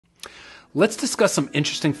Let's discuss some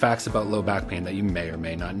interesting facts about low back pain that you may or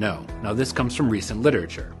may not know. Now, this comes from recent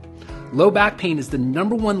literature. Low back pain is the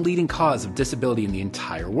 #1 leading cause of disability in the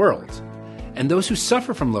entire world. And those who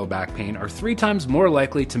suffer from low back pain are 3 times more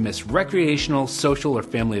likely to miss recreational, social, or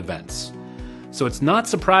family events. So it's not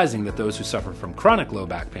surprising that those who suffer from chronic low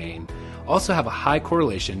back pain also have a high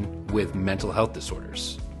correlation with mental health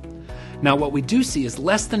disorders. Now, what we do see is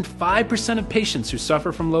less than 5% of patients who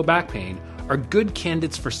suffer from low back pain are good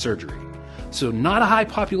candidates for surgery. So not a high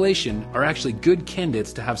population are actually good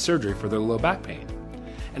candidates to have surgery for their low back pain.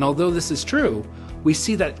 And although this is true, we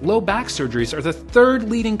see that low back surgeries are the 3rd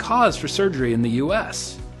leading cause for surgery in the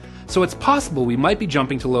US. So it's possible we might be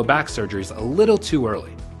jumping to low back surgeries a little too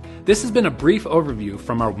early. This has been a brief overview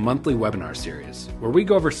from our monthly webinar series, where we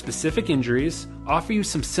go over specific injuries, offer you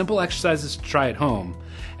some simple exercises to try at home,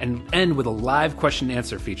 and end with a live question and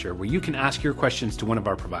answer feature where you can ask your questions to one of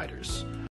our providers.